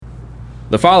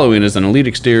The following is an Elite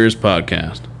Exteriors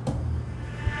podcast.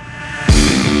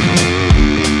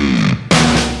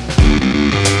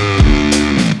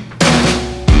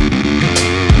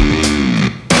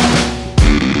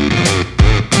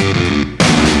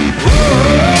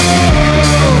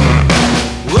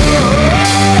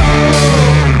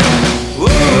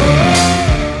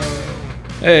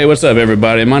 Hey, what's up,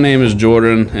 everybody? My name is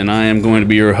Jordan, and I am going to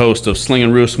be your host of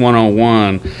Slinging Roofs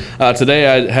 101. Today,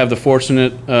 I have the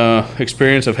fortunate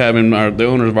experience of having the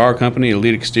owners of our company,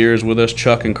 Elite Exteriors, with us,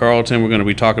 Chuck and Carlton. We're going to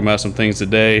be talking about some things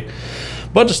today.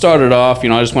 But to start it off,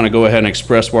 I just want to go ahead and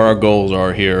express what our goals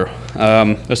are here.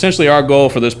 Essentially, our goal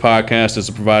for this podcast is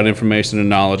to provide information and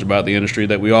knowledge about the industry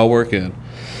that we all work in.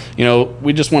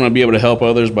 We just want to be able to help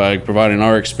others by providing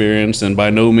our experience, and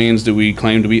by no means do we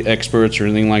claim to be experts or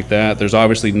anything like that. There's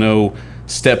obviously no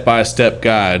step-by-step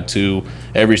guide to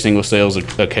every single sales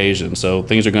occasion, so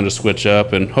things are going to switch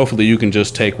up, and hopefully you can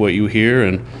just take what you hear,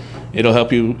 and it'll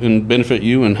help you and benefit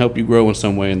you and help you grow in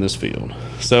some way in this field.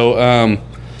 So,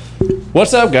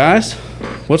 what's up, guys?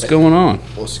 What's going on?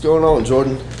 What's going on,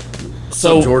 Jordan? What's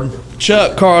up, Jordan?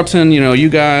 Chuck, Carlton, you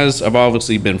guys have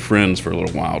obviously been friends for a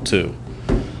little while, too.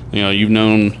 You've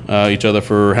known each other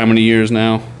for how many years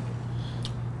now?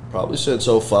 Probably since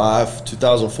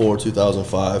 2004,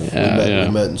 2005. We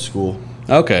met in school.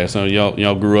 Okay, so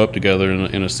y'all grew up together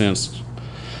in a sense.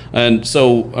 And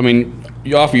so,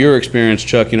 off of your experience,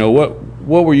 Chuck,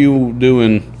 what were you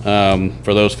doing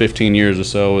for those 15 years or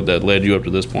so that led you up to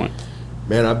this point?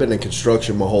 Man, I've been in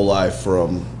construction my whole life,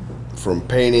 from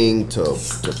painting to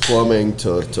plumbing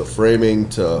to framing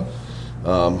to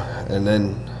and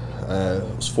then I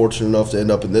was fortunate enough to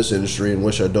end up in this industry and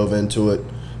wish I dove into it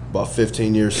about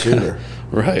 15 years sooner.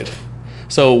 Right.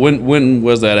 So when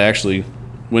was that actually?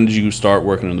 When did you start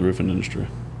working in the roofing industry?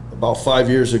 About 5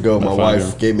 years ago, my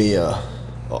wife gave me a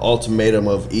ultimatum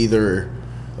of either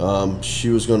she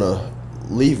was going to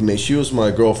leave me. She was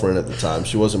my girlfriend at the time.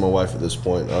 She wasn't my wife at this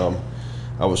point.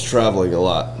 I was traveling a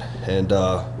lot, and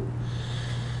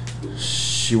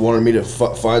she wanted me to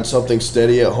find something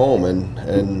steady at home,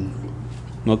 and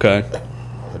okay.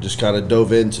 I just kind of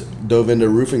dove into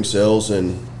roofing sales,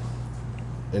 and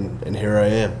here I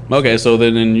am. Okay, so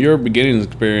then in your beginning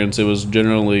experience, it was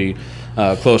generally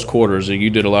close quarters. You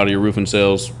did a lot of your roofing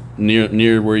sales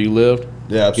near where you lived?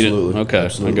 Yeah, absolutely. Okay,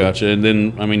 absolutely. I gotcha. And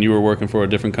then, you were working for a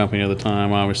different company at the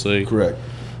time, obviously. Correct.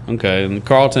 Okay, and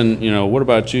Carlton, what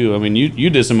about you?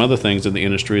 You did some other things in the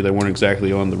industry that weren't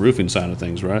exactly on the roofing side of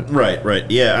things, right?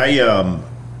 Right. Yeah,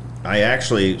 I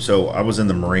actually, so I was in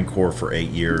the Marine Corps for 8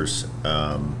 years.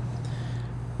 One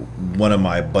of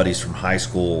my buddies from high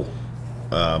school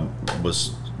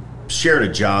shared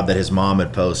a job that his mom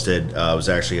had posted. It was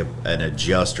actually an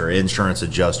insurance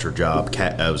adjuster job.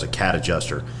 It was a CAT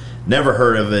adjuster. Never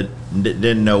heard of it.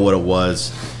 Didn't know what it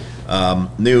was.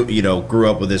 Grew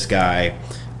up with this guy.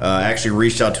 Actually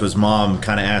reached out to his mom,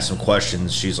 kind of asked some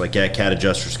questions. She's like, yeah, CAT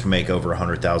adjusters can make over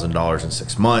 $100,000 in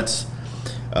 6 months.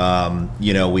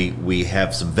 We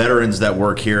have some veterans that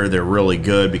work here. They're really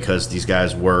good because these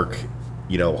guys work,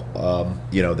 they're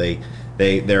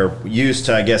used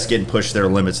to, I guess, getting pushed to their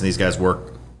limits, and these guys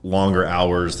work longer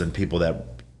hours than people that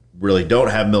really don't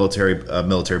have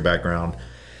military background.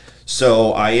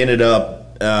 So I ended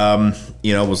up,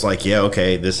 was like, yeah,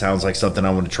 okay, this sounds like something I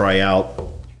want to try out.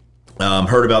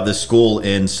 Heard about this school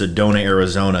in Sedona,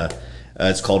 Arizona.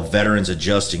 It's called Veterans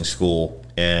Adjusting School.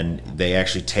 And they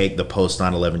actually take the post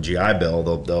 9/11 GI Bill.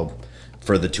 They'll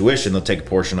for the tuition, they'll take a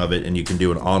portion of it, and you can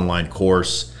do an online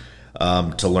course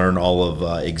to learn all of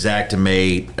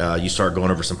Xactimate. You start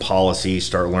going over some policies,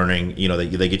 start learning.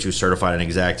 They get you certified in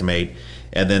Xactimate,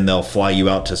 and then they'll fly you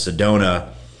out to Sedona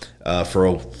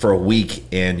for a week,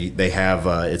 and they have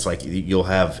it's like you'll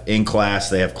have in class.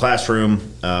 They have classroom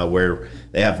where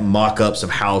they have mock-ups of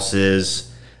houses.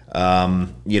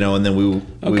 And then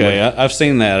I've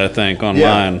seen that, I think,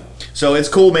 online. Yeah. So it's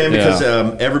cool, man, because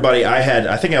everybody,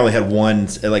 I think I only had one,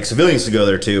 like civilians to go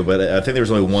there too, but I think there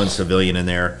was only one civilian in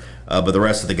there. But the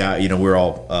rest of the guys, we're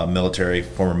all former military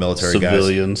guys.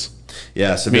 Civilians.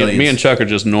 Yeah, civilians. Me and Chuck are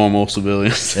just normal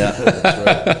civilians. Yeah,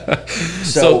 that's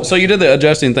right. So you did the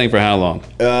adjusting thing for how long?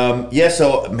 So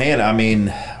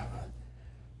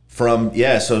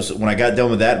when I got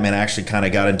done with that, man, I actually kind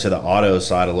of got into the auto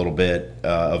side a little bit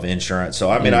of insurance.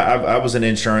 So I was in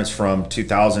insurance from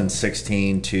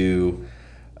 2016 to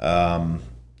I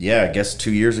guess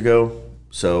 2 years ago.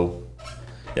 So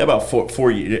about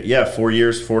 4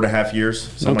 years, 4.5 years.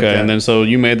 Something like that. And then so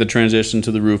you made the transition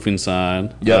to the roofing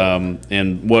side. Yep.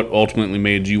 And what ultimately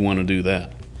made you want to do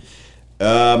that?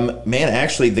 Man,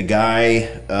 actually, the guy,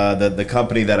 the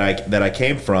company that I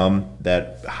came from,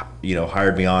 that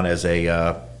hired me on as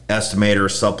a estimator,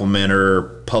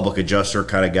 supplementer, public adjuster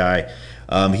kind of guy.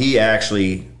 He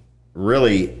actually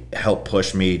really helped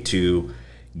push me to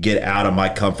get out of my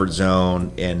comfort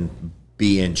zone and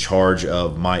be in charge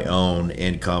of my own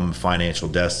income, financial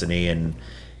destiny, and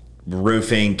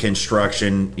roofing,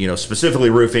 construction. Specifically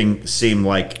roofing seemed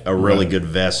like a really good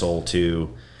vessel to,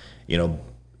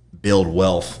 build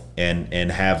wealth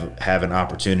and have an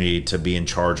opportunity to be in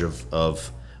charge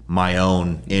of my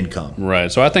own income.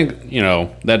 Right. So I think,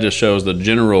 that just shows the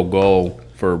general goal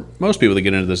for most people that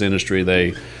get into this industry.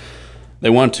 They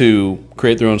want to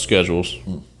create their own schedules,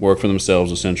 work for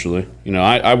themselves essentially.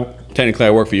 I technically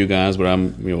I work for you guys, but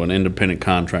I'm an independent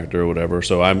contractor or whatever.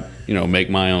 So I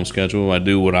make my own schedule. I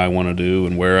do what I want to do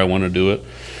and where I want to do it,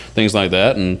 things like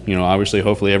that. And obviously,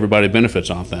 hopefully, everybody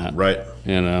benefits off that. Right.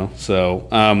 So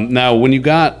now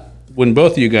when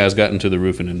both of you guys got into the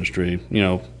roofing industry,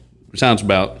 it sounds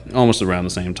about almost around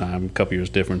the same time, a couple years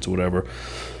difference or whatever.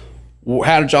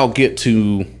 How did y'all get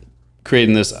to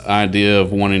creating this idea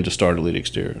of wanting to start Elite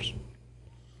Exteriors?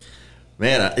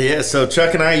 Man, yeah. So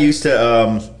Chuck and I used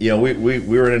to, we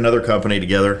were in another company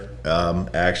together,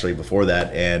 actually before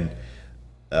that, and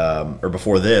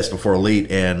before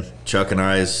Elite, and Chuck and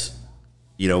I's,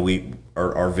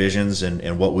 our visions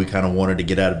and what we kind of wanted to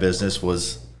get out of business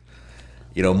was,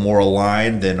 more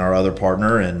aligned than our other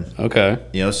partner, and okay,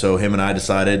 so him and I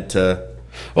decided to.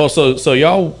 Well, so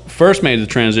y'all first made the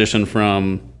transition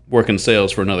from working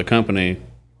sales for another company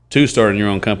to starting your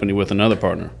own company with another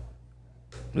partner.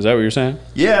 Is that what you're saying?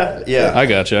 Yeah. I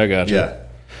got you. Yeah.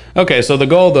 Okay, so the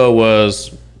goal though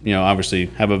was, obviously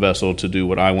have a vessel to do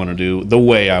what I want to do the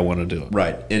way I want to do it.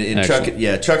 Right. And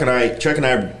Chuck and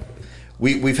I,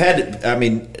 we've had. I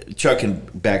mean, Chuck can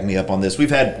back me up on this.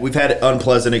 We've had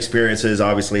unpleasant experiences,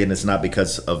 obviously, and it's not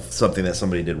because of something that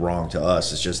somebody did wrong to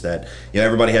us. It's just that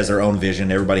everybody has their own vision.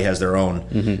 Everybody has their own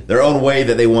way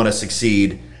that they want to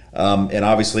succeed. And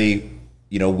obviously,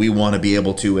 we want to be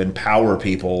able to empower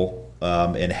people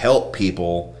and help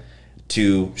people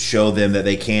to show them that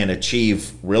they can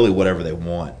achieve really whatever they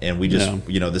want. And we just,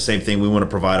 the same thing. We want to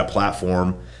provide a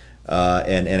platform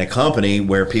and a company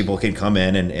where people can come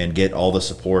in and get all the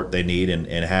support they need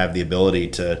and have the ability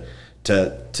to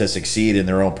succeed in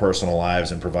their own personal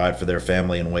lives and provide for their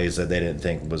family in ways that they didn't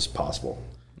think was possible.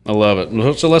 I love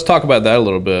it. So let's talk about that a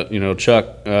little bit. Chuck,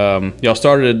 y'all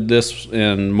started this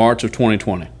in March of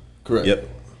 2020. Correct. Yep.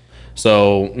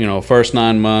 So, first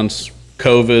 9 months,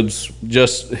 COVID's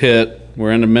just hit.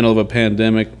 We're in the middle of a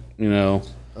pandemic,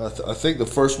 I think the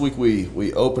first week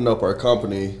we opened up our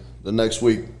company, the next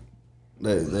week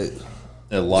they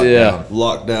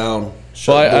locked down,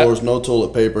 shut doors, no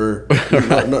toilet paper.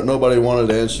 Nobody wanted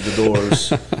to answer the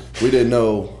doors. We didn't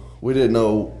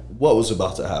know what was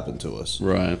about to happen to us.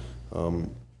 Right.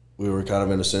 We were kind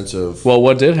of in a sense of... Well,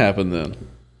 what did happen then?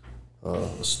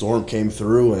 A storm came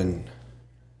through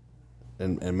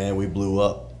and man, we blew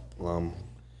up.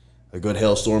 A good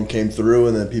hailstorm came through,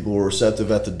 and then people were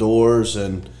receptive at the doors,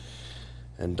 and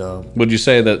would you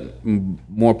say that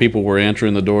more people were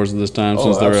entering the doors at this time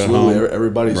since they're absolutely. at home?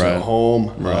 Everybody's at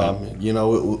home. Right.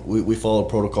 We followed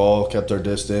protocol, kept our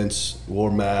distance,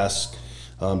 wore masks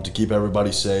to keep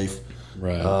everybody safe.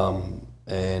 Right.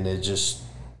 And it's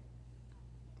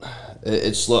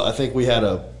slow. I think we had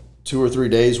 2 or 3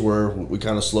 days where we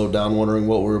kind of slowed down, wondering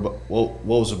what were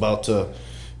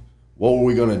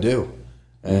we going to do,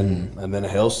 and then a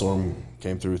hailstorm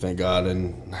came through, thank God,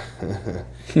 and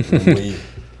we.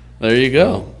 There you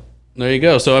go.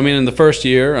 So I mean, in the first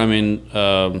year, I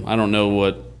don't know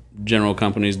what general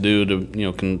companies do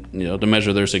to to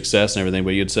measure their success and everything,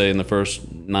 but you'd say in the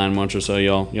first 9 months or so,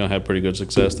 y'all had pretty good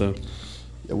success though.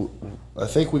 Yeah, I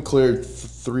think we cleared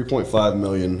 $3.5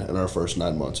 million in our first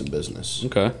 9 months in business.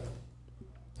 Okay.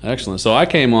 Excellent. So I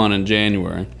came on in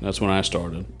January. That's when I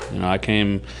started. I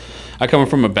come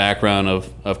from a background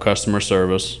of customer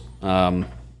service,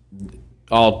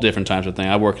 all different types of things.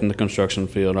 I worked in the construction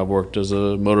field. I've worked as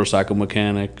a motorcycle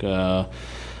mechanic,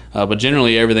 but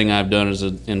generally everything I've done is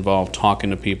involved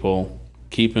talking to people,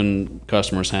 keeping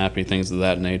customers happy, things of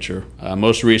that nature.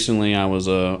 Most recently, I was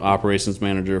a operations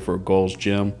manager for Gold's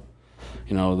Gym.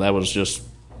 That was just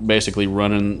basically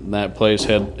running that place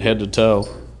head to toe.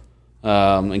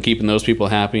 And keeping those people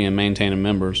happy and maintaining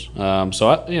members. So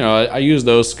I use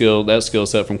that skill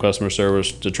set from customer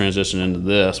service to transition into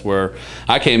this, where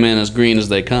I came in as green as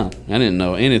they come. I didn't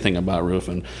know anything about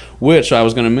roofing, which I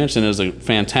was going to mention is a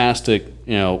fantastic.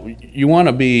 You want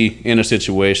to be in a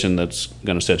situation that's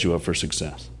going to set you up for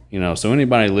success. So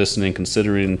anybody listening,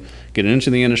 considering getting into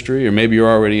the industry, or maybe you're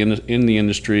already in the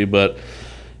industry, but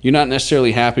you're not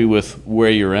necessarily happy with where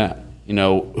you're at.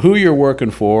 Who you're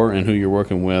working for and who you're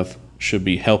working with should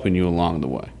be helping you along the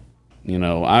way.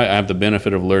 I have the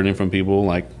benefit of learning from people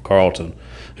like Carlton,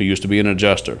 who used to be an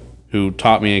adjuster, who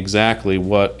taught me exactly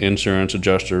what insurance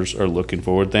adjusters are looking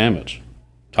for with damage.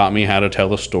 Taught me how to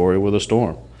tell a story with a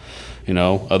storm.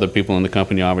 Other people in the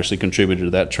company obviously contributed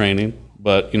to that training,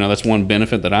 but that's one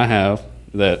benefit that I have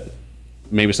that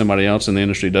maybe somebody else in the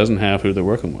industry doesn't have who they're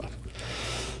working with.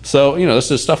 So,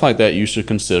 this is stuff like that you should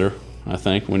consider, I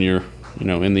think, when you're,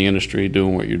 in the industry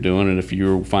doing what you're doing. And if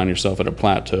you find yourself at a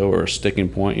plateau or a sticking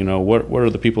point, what are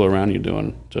the people around you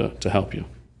doing to help you?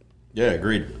 Yeah,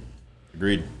 agreed.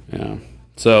 Yeah.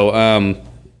 So,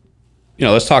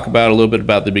 let's talk about a little bit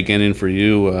about the beginning for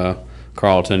you,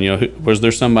 Carlton. Was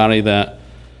there somebody that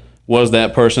was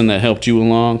that person that helped you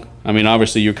along? I mean,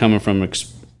 obviously you're coming from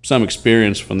some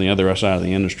experience from the other side of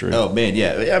the industry. Oh man,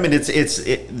 yeah. I mean,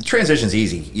 the transition's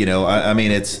easy.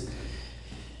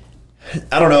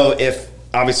 I don't know if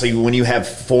obviously when you have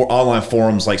online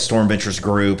forums like Storm Ventures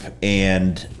Group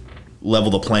and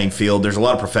Level the Playing Field, there's a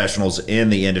lot of professionals in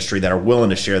the industry that are willing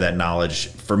to share that knowledge.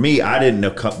 For me,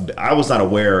 I was not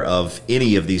aware of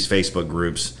any of these Facebook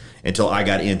groups until I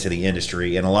got into the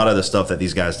industry, and a lot of the stuff that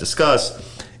these guys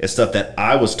discuss is stuff that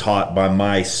I was taught by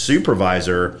my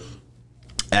supervisor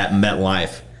at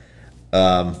MetLife.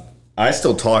 I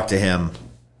still talk to him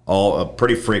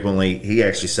pretty frequently. He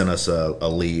actually sent us a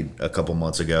lead a couple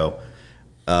months ago.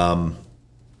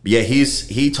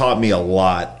 He taught me a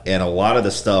lot, and a lot of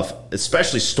the stuff,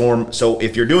 especially storm. So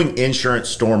if you're doing insurance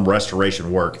storm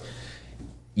restoration work,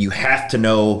 you have to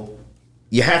know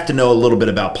a little bit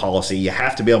about policy. You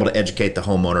have to be able to educate the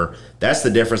homeowner. That's the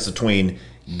difference between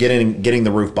getting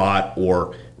the roof bought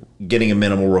or getting a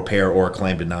minimal repair or a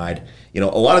claim denied. A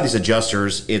lot of these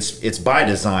adjusters, it's by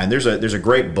design. There's a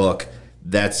great book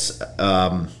that's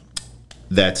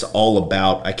all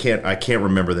about, I can't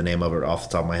remember the name of it off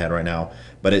the top of my head right now,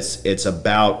 but it's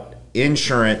about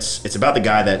insurance. It's about the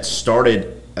guy that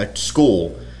started a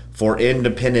school for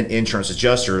independent insurance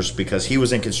adjusters because he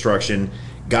was in construction,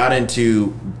 got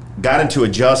into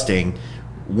adjusting,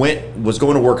 was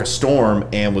going to work a storm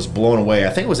and was blown away. I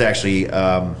think it was actually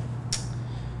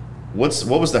what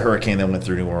was the hurricane that went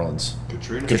through New Orleans?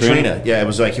 Katrina. Yeah, it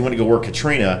was like he went to go work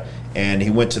Katrina, and he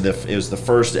went to it was the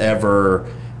first ever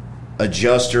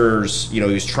adjusters. He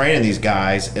was training these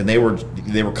guys, and they were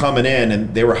coming in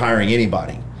and they were hiring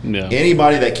anybody. Yeah.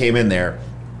 Anybody that came in there.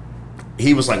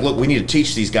 He was like, look, we need to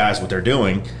teach these guys what they're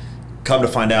doing. Come to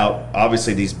find out,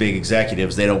 obviously these big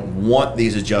executives, they don't want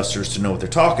these adjusters to know what they're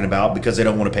talking about because they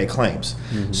don't want to pay claims.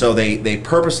 Mm-hmm. So they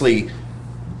purposely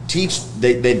teach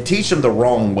them the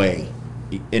wrong way.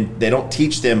 And they don't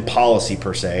teach them policy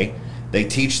per se. They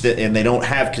teach that, and they don't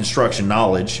have construction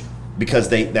knowledge because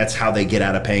that's how they get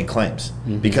out of paying claims.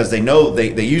 Mm-hmm. Because they know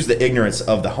they use the ignorance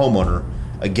of the homeowner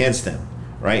against them,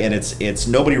 right? And it's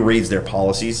nobody reads their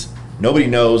policies. Nobody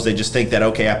knows. They just think that,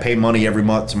 okay, I pay money every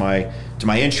month to my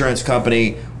insurance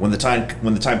company. When the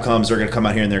time comes, they're going to come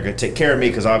out here and they're going to take care of me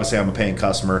because obviously I'm a paying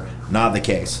customer. Not the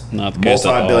case. Not the case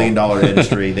at all. Multi-billion-dollar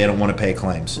industry. They don't want to pay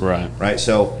claims. Right.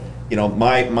 So,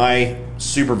 my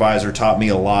supervisor taught me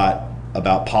a lot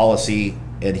about policy,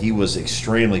 and he was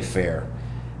extremely fair.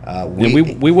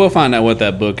 We will find out what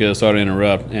that book is. Sorry to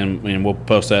interrupt, and we'll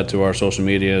post that to our social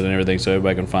media and everything, so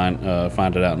everybody can find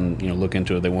it out and look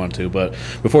into it if they want to. But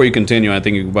before you continue, I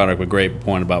think you brought up a great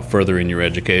point about furthering your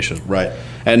education. Right.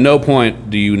 At no point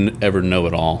do you ever know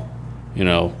it all.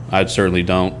 I certainly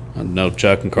don't. I know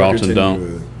Chuck and Carlton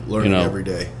don't. Learning every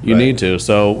day. You need to.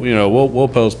 So we'll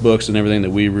post books and everything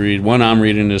that we read. One I'm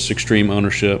reading is Extreme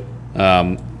Ownership.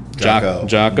 Jocko.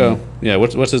 Mm-hmm. Yeah,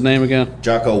 what's his name again?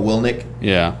 Jocko Willink.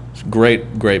 Yeah,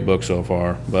 great book so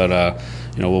far. But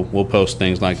we'll post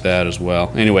things like that as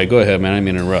well. Anyway, go ahead, man. I didn't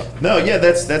mean to interrupt. No, yeah,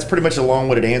 that's pretty much a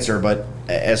long-winded answer. But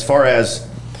as far as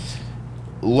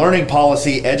learning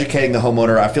policy, educating the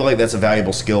homeowner, I feel like that's a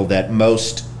valuable skill that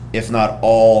most, if not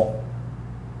all,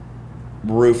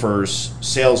 roofers,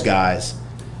 sales guys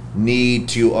need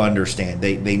to understand.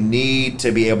 They need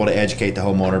to be able to educate the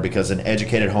homeowner because an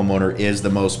educated homeowner is the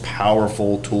most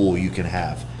powerful tool you can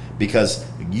have, because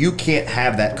you can't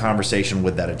have that conversation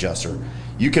with that adjuster.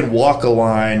 You can walk a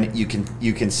line, you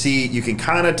can see, you can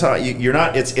kind of talk, you're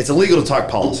not, it's illegal to talk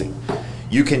policy.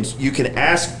 You can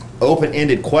ask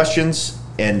open-ended questions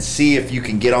and see if you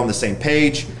can get on the same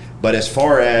page, but as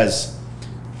far as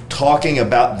talking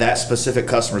about that specific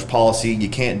customer's policy, you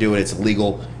can't do it. It's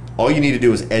illegal. All you need to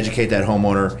do is educate that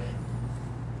homeowner,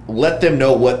 let them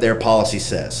know what their policy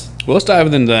says. Well, let's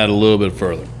dive into that a little bit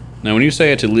further. Now, when you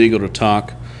say it's illegal to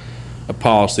talk a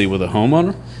policy with a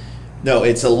homeowner No,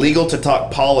 it's illegal to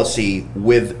talk policy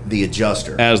with the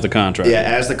adjuster. as the contractor. Yeah,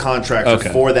 as the contractor Okay.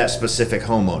 for that specific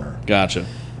homeowner. Gotcha.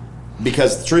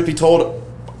 Because truth be told,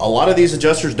 a lot of these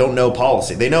adjusters don't know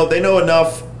policy. They know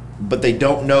enough, but they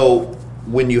don't know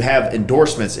when you have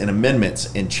endorsements and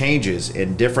amendments and changes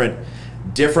and different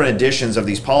editions of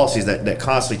these policies that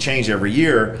constantly change every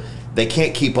year. They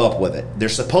can't keep up with it. You're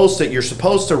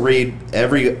supposed to read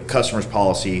every customer's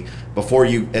policy before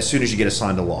as soon as you get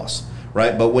assigned a loss,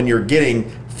 right? But when you're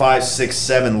getting 5, 6,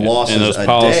 7 losses And those a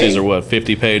policies day, are what,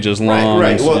 50 pages long?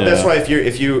 right. Well, Yeah. that's why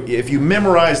if you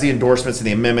memorize the endorsements and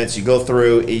the amendments, you go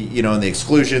through, and the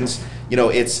exclusions,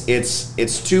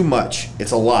 it's too much.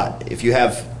 It's a lot. If you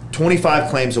have 25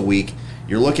 claims a week,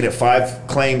 you're looking at 5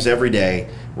 claims every day,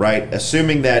 right?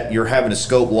 Assuming that you're having to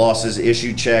scope losses,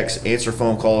 issue checks, answer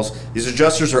phone calls. These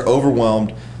adjusters are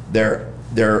overwhelmed.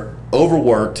 They're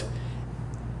overworked.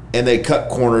 And they cut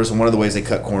corners, and one of the ways they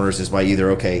cut corners is by either,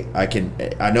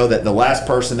 I know that the last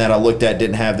person that I looked at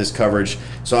didn't have this coverage,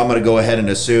 so I'm going to go ahead and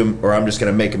assume, or I'm just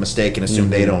going to make a mistake and assume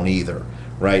they don't either,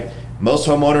 right? Most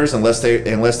homeowners, unless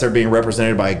they're being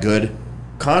represented by a good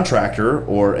contractor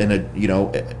or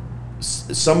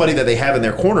somebody that they have in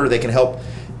their corner, they can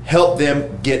help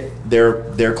them get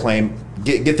their claim,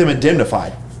 get them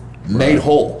indemnified, made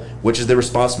whole, which is the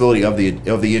responsibility of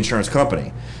the insurance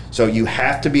company. So you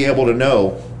have to be able to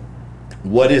know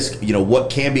what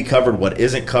can be covered, what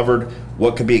isn't covered,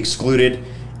 what could be excluded,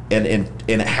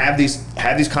 and have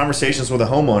these conversations with a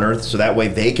homeowner so that way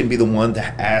they can be the one to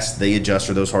ask the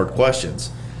adjuster those hard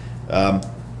questions.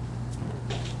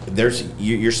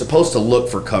 You're supposed to look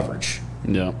for coverage.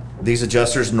 Yeah. These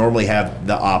adjusters normally have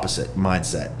the opposite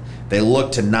mindset. They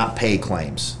look to not pay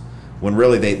claims when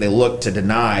really they look to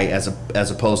deny as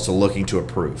opposed to looking to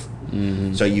approve.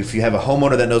 Mm-hmm. So if you have a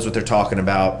homeowner that knows what they're talking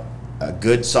about, a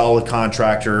good solid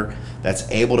contractor that's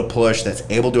able to push, that's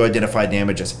able to identify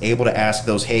damage, that's able to ask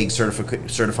those Hague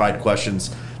certified questions,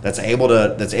 that's able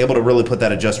to really put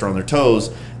that adjuster on their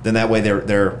toes, then that way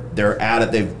they're out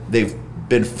of they've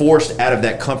been forced out of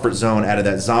that comfort zone, out of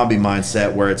that zombie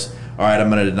mindset where it's all right, I'm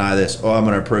going to deny this, oh, I'm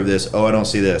going to approve this, oh, I don't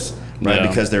see this, right? Yeah.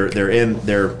 Because they're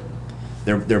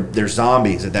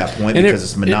zombies at that point, because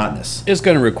it's monotonous. It's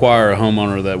going to require a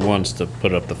homeowner that wants to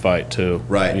put up the fight too.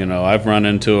 Right. I've run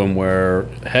into them where,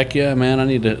 heck yeah, man, I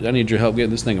need your help getting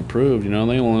this thing approved. They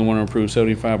only want to approve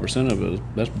 75% of it.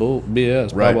 That's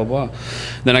BS. Right. Blah blah blah.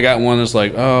 Then I got one that's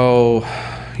like, I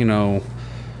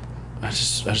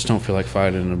just don't feel like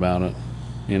fighting about it.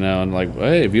 And like,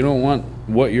 hey, if you don't want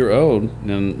what you're owed,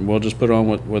 then we'll just put on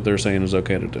what they're saying is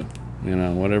okay to do.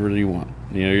 Whatever you want.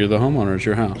 You're the homeowner. It's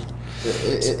your house.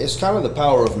 It's kind of the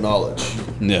power of knowledge.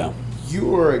 Yeah.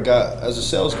 You are a guy, as a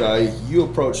sales guy, you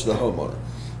approach the homeowner.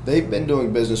 They've been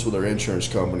doing business with their insurance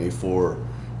company for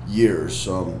years,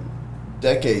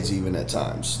 decades even at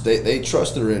times. They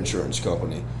trust their insurance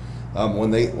company.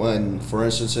 When for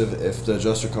instance, if the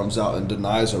adjuster comes out and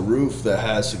denies a roof that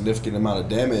has significant amount of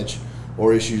damage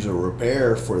or issues a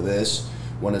repair for this,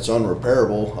 when it's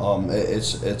unrepairable,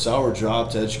 it's our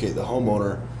job to educate the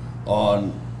homeowner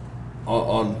on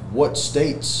what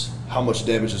states how much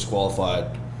damage is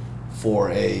qualified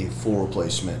for a full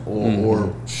replacement,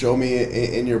 or show me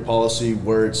in your policy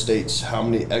where it states how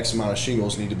many X amount of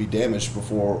shingles need to be damaged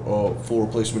before full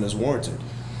replacement is warranted.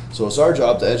 So it's our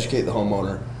job to educate the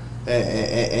homeowner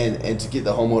and to get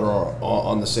the homeowner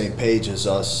on the same page as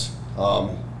us,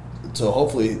 to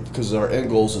hopefully, because our end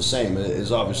goal is the same,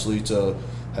 is obviously to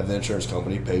have the insurance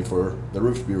company pay for the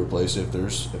roof to be replaced if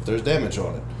there's damage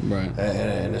on it. Right.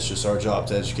 And it's just our job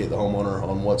to educate the homeowner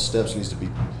on what steps needs to be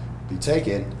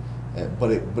taken.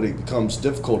 But it becomes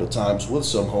difficult at times with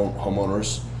some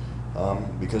homeowners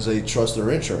because they trust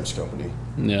their insurance company.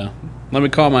 Yeah. Let me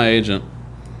call my agent.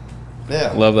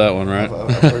 Yeah. Love that one, right?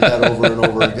 I've heard that over and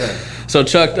over again. So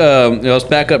Chuck, let's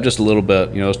back up just a little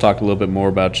bit. Let's talk a little bit more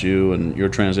about you and your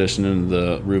transition into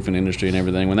the roofing industry and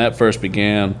everything. When that first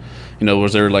began,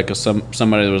 was there like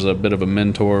somebody that was a bit of a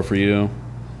mentor for you?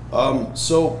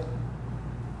 So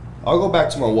I'll go back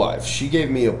to my wife. She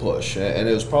gave me a push, and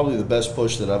it was probably the best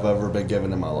push that I've ever been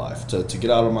given in my life, to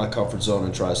get out of my comfort zone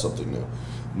and try something new.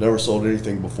 Never sold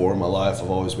anything before in my life.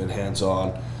 I've always been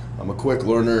hands-on. I'm a quick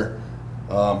learner.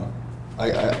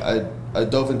 I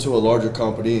dove into a larger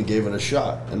company and gave it a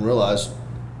shot and realized,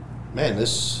 man,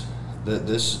 this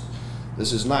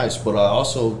is nice. But I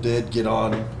also did get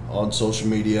on social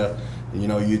media,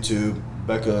 YouTube,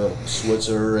 Becca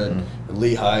Switzer and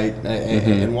Lee Height,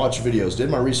 and watch videos. Did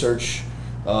my research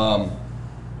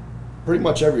pretty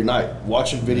much every night,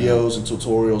 watching videos and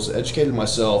tutorials, educated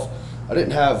myself. I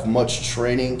didn't have much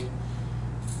training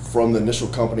from the initial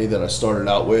company that I started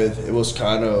out with, it was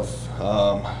kind of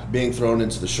being thrown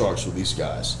into the sharks with these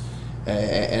guys,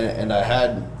 and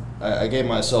I gave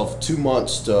myself 2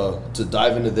 months to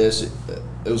dive into this.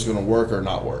 It was going to work or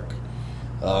not work.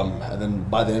 And then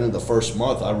by the end of the first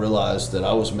month, I realized that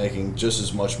I was making just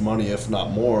as much money, if not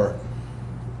more,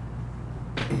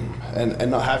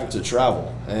 and not having to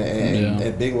travel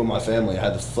and being with my family. I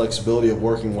had the flexibility of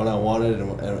working when I wanted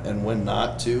and when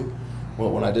not to,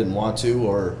 when I didn't want to,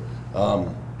 or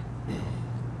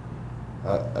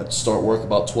I'd start work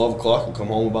about 12 o'clock and come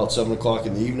home about 7 o'clock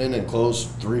in the evening and close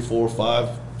 3, 4, 5,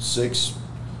 6,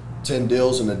 10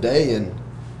 deals in a day, and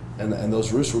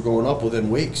those roofs were going up within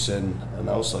weeks, and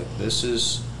I was like,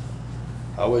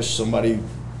 I wish somebody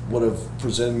would have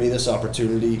presented me this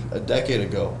opportunity a decade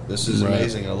ago. This is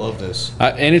amazing. I love this.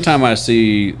 Anytime I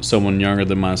see someone younger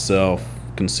than myself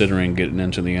considering getting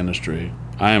into the industry,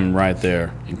 I am right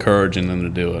there encouraging them to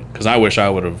do it, because I wish I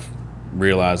would have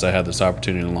realized I had this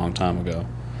opportunity a long time ago.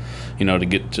 To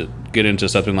get into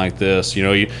something like this.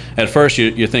 At first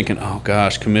you're thinking, oh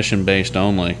gosh, commission based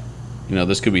only.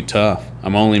 This could be tough.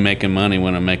 I'm only making money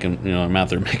when I'm out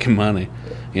there making money.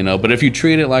 But if you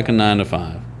treat it like a 9 to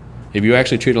 5, if you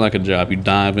actually treat it like a job, you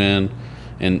dive in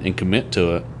and commit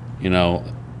to it.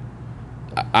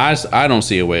 I don't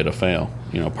see a way to fail.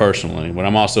 Personally, but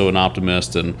I'm also an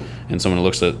optimist and someone who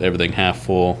looks at everything half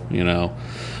full.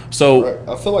 So right.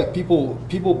 I feel like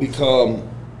people become.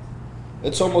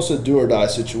 It's almost a do or die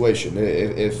situation.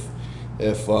 If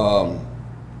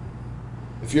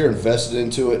you're invested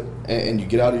into it and you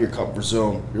get out of your comfort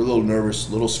zone, you're a little nervous,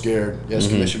 a little scared. Yes,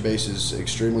 commission base is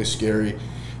extremely scary.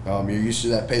 You're used to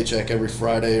that paycheck every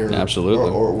Friday Absolutely.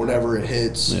 or whenever it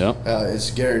hits. Yep.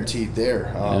 It's guaranteed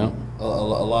there. A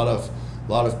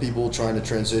lot of people trying to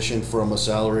transition from a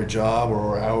salary job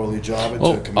or hourly job into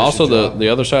a commission also job. the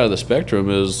other side of the spectrum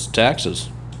is taxes.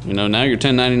 Now you're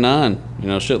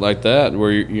 1099, shit like that,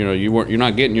 where you're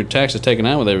not getting your taxes taken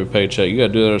out with every paycheck. You got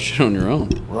to do that shit on your own.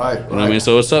 Right. You know what I mean?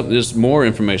 So there's more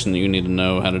information that you need to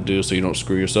know how to do, so you don't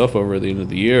screw yourself over at the end of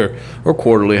the year or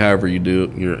quarterly, however you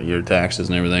do your taxes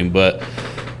and everything. But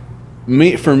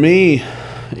for me,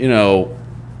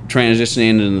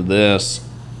 transitioning into this,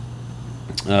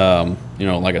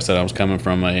 like I said, I was coming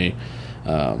from a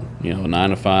 9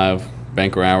 to 5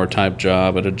 banker hour type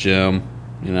job at a gym,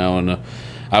 and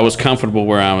I was comfortable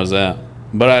where I was at,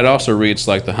 but I'd also reached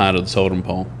like the height of the totem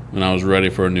pole, and I was ready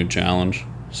for a new challenge.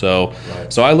 So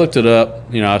I looked it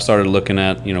up. I started looking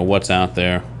at what's out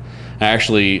there. I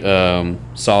actually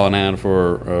saw an ad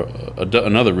for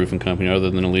another roofing company other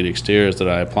than Elite Exteriors that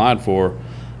I applied for.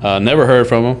 Never heard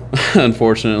from them,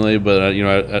 unfortunately. But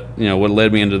what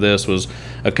led me into this was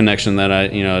a connection that I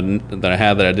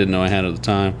had that I didn't know I had at the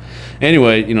time.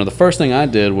 Anyway, the first thing I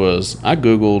did was I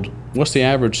Googled what's the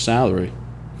average salary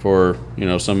for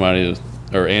somebody,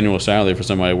 or annual salary for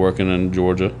somebody working in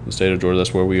Georgia, the state of Georgia.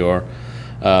 That's where we are,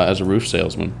 as a roof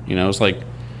salesman. It's like,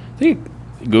 I think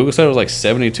Google said it was like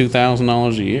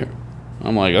 $72,000 a year.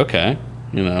 I'm like, okay,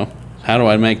 how do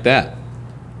I make that?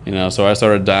 So I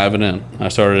started diving in. I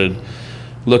started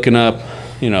looking up,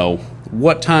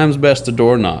 what time's best to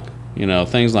door knock,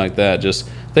 things like that. Just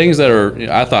things that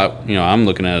I thought, I'm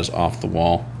looking at as off the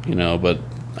wall, but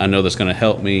I know that's going to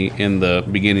help me in the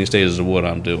beginning stages of what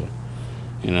I'm doing.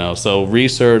 So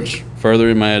research,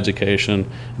 furthering my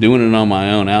education, doing it on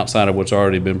my own outside of what's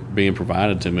already been being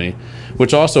provided to me,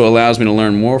 which also allows me to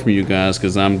learn more from you guys,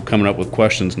 because I'm coming up with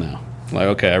questions now. Like,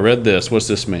 okay, I read this. What's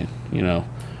this mean?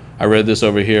 I read this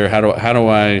over here. How do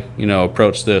I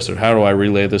approach this, or how do I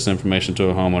relay this information to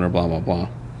a homeowner? Blah blah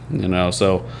blah.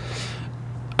 So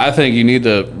I think you need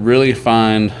to really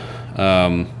find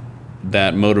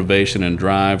that motivation and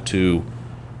drive to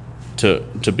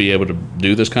be able to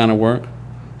do this kind of work.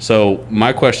 So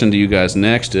my question to you guys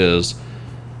next is,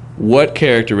 what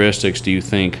characteristics do you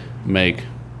think make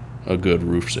a good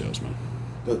roof salesman?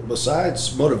 But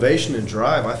besides motivation and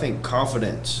drive, I think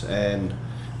confidence, and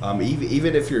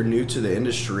even if you're new to the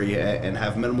industry and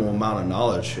have minimal amount of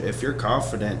knowledge, if you're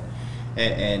confident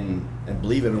and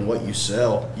believing in what you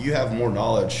sell, you have more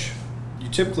knowledge. You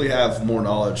typically have more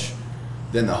knowledge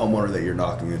than the homeowner that you're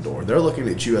knocking the door. They're looking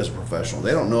at you as a professional.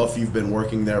 They don't know if you've been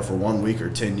working there for 1 week or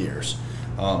 10 years.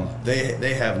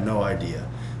 They have no idea.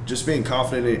 Just being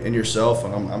confident in yourself,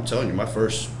 and I'm telling you, my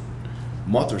first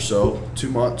month or so, 2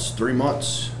 months, 3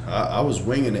 months, I was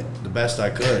winging it the best I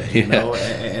could,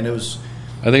 and it was.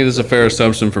 I think this is a fair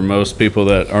assumption for most people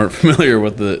that aren't familiar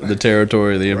with the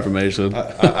territory of the information.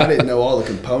 I didn't know all the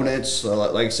components.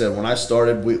 Like I said, when I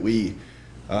started,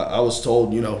 I was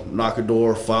told, knock a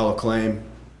door, file a claim,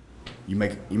 you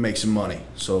make some money.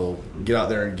 So get out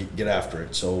there and get after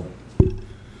it. So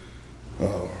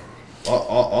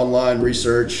Online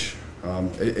research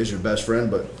is your best friend,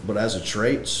 but as a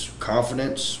traits,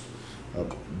 confidence,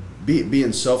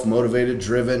 being self-motivated,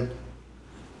 driven,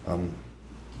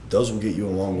 those will get you a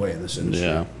long way in this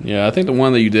industry. Yeah. I think the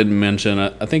one that you didn't mention,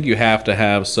 I think you have to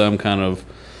have some kind of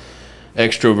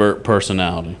extrovert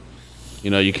personality.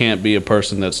 You can't be a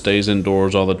person that stays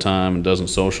indoors all the time and doesn't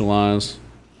socialize.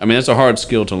 I mean, it's a hard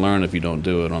skill to learn if you don't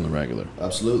do it on the regular.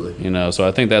 Absolutely. So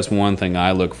I think that's one thing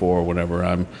I look for whenever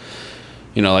I'm,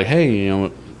 like, hey,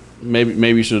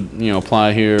 maybe you should,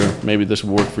 apply here. Maybe this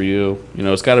would work for you.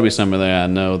 It's got to be somebody that I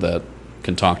know that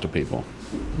can talk to people.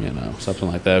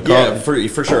 Something like that. Yeah,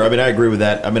 for sure. I mean, I agree with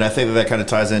that. I mean, I think that kind of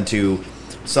ties into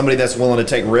somebody that's willing to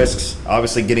take risks.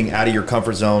 Obviously, getting out of your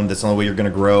comfort zone. That's the only way you're going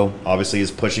to grow. Obviously,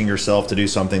 is pushing yourself to do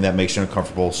something that makes you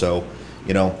uncomfortable. So,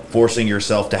 forcing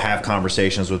yourself to have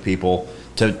conversations with people,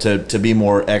 to be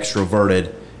more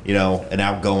extroverted, and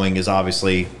outgoing is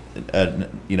obviously,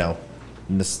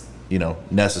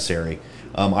 necessary.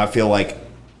 I feel like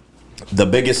the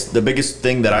biggest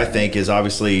thing that I think is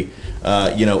obviously,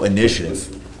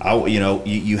 initiative.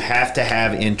 You have to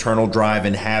have internal drive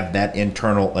and have that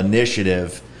internal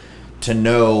initiative to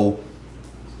know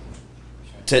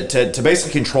to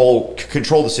basically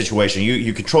control the situation.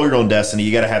 You control your own destiny.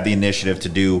 You got to have the initiative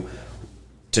to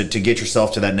get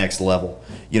yourself to that next level.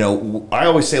 I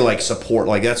always say, like, support.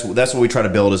 Like, that's what we try to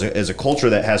build as a culture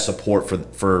that has support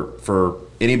for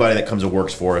anybody that comes and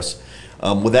works for us.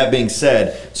 With that being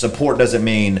said, support doesn't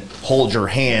mean hold your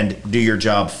hand, do your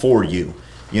job for you.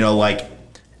 Like,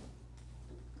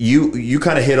 you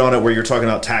kind of hit on it where you're talking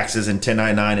about taxes and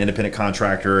 1099 independent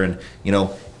contractor and,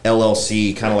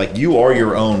 LLC, kind of like you are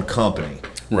your own company,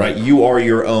 right? You are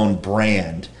your own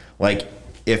brand. Like,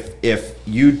 if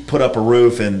you put up a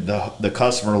roof and the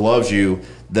customer loves you,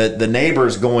 the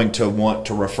neighbor's going to want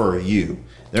to refer you.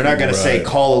 They're not going to say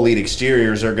call Elite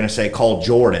Exteriors. They're going to say call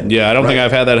Jordan. Yeah, I don't think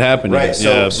I've had that happen yet. Right.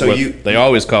 So they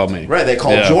always call me. Right. They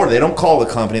call Jordan. They don't call the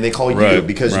company. They call you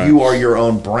because you are your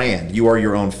own brand. You are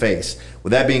your own face.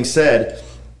 With that being said,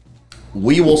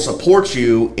 we will support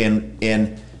you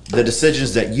in the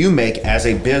decisions that you make as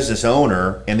a business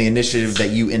owner and the initiative that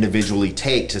you individually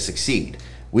take to succeed.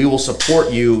 We will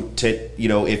support you to,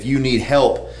 if you need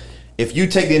help. If you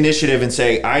take the initiative and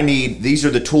say, these are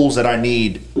the tools that I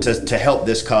need to help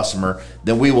this customer,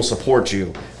 then we will support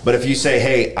you. But if you say,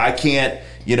 hey, I can't,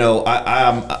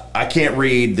 I can't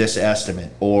read this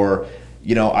estimate, or,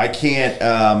 I can't,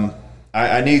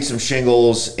 I need some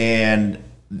shingles and,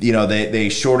 they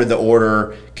shorted the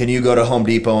order. Can you go to Home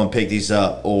Depot and pick these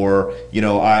up? Or,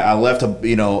 I left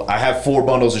I have 4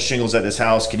 bundles of shingles at this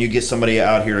house. Can you get somebody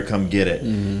out here to come get it?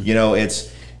 Mm-hmm.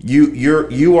 It's,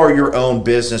 you are your own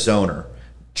business owner.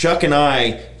 Chuck and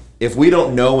I, if we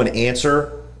don't know an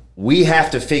answer, we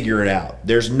have to figure it out.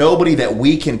 There's nobody that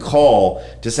we can call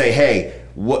to say, hey,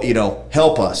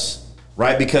 help us,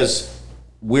 right? Because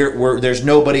there's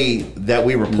nobody that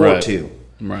we report to.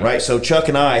 Right. So Chuck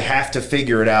and I have to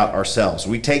figure it out ourselves.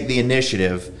 We take the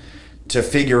initiative to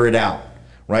figure it out.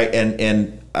 Right.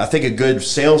 And I think a good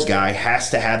sales guy has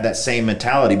to have that same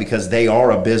mentality because they are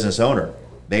a business owner.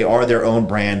 They are their own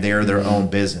brand. They are their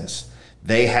own business.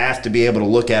 They have to be able to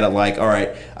look at it like, all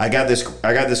right, I got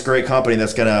this great company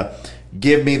that's going to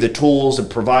give me the tools and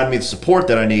provide me the support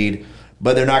that I need,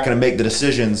 but they're not going to make the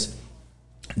decisions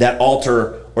that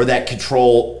alter or that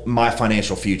control my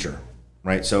financial future.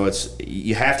 Right. So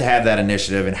you have to have that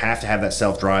initiative and have to have that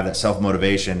self-drive, that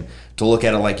self-motivation to look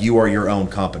at it like you are your own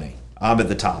company. I'm at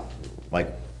the top.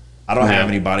 Like, I don't have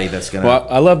anybody that's going to... Well,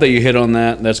 I love that you hit on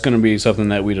that. That's going to be something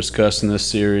that we discuss in this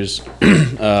series. We're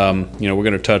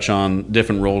going to touch on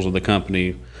different roles of the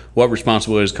company, what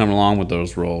responsibilities come along with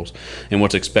those roles, and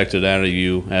what's expected out of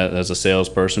you as a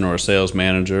salesperson or a sales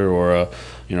manager or a,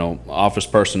 office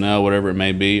personnel, whatever it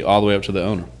may be, all the way up to the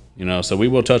owner. So we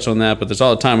will touch on that, but that's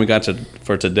all the time we got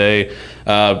for today.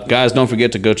 Guys, don't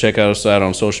forget to go check us out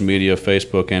on social media,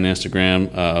 Facebook and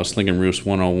Instagram, Slinging Roofs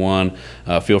 101.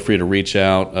 Feel free to reach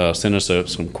out, send us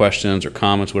some questions or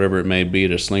comments, whatever it may be,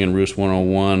 to Slinging Roofs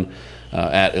 101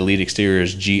 at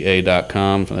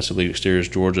EliteExteriorsGA.com. That's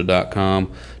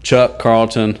EliteExteriorsGeorgia.com. Chuck,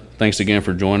 Carlton, thanks again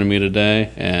for joining me today,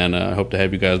 and I hope to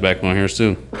have you guys back on here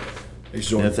soon. Thanks,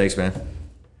 Jordan. Yeah, thanks, man.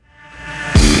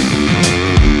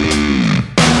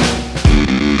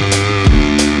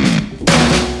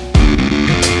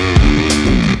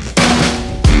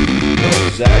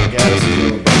 Zach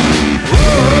Gaddis.